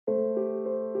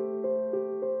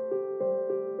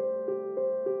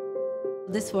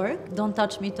This work, Don't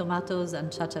Touch Me, Tomatoes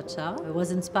and Cha-Cha-Cha,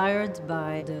 was inspired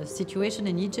by the situation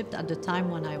in Egypt at the time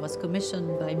when I was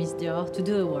commissioned by Miss Dior to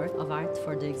do a work of art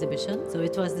for the exhibition. So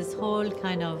it was this whole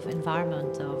kind of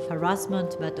environment of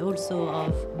harassment, but also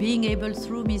of being able,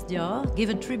 through Miss Dior, give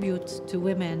a tribute to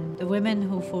women, the women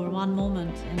who for one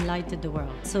moment enlightened the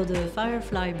world. So the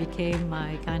firefly became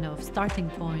my kind of starting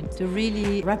point to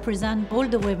really represent all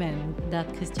the women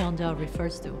that Christian Dior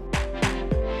refers to.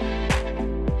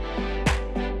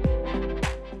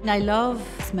 I love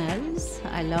smells.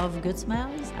 I love good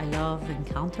smells. I love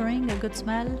encountering a good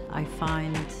smell. I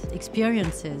find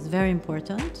experiences very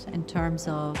important in terms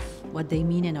of what they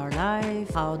mean in our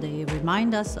life, how they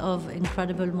remind us of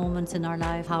incredible moments in our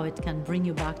life, how it can bring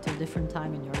you back to a different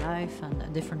time in your life and a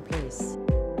different place.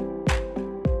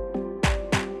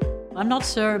 I'm not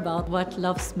sure about what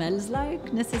love smells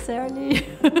like necessarily.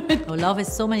 Love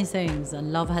is so many things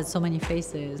and love has so many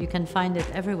faces. You can find it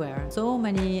everywhere, so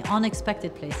many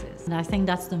unexpected places. And I think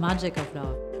that's the magic of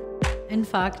love. In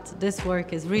fact, this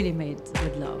work is really made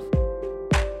with love.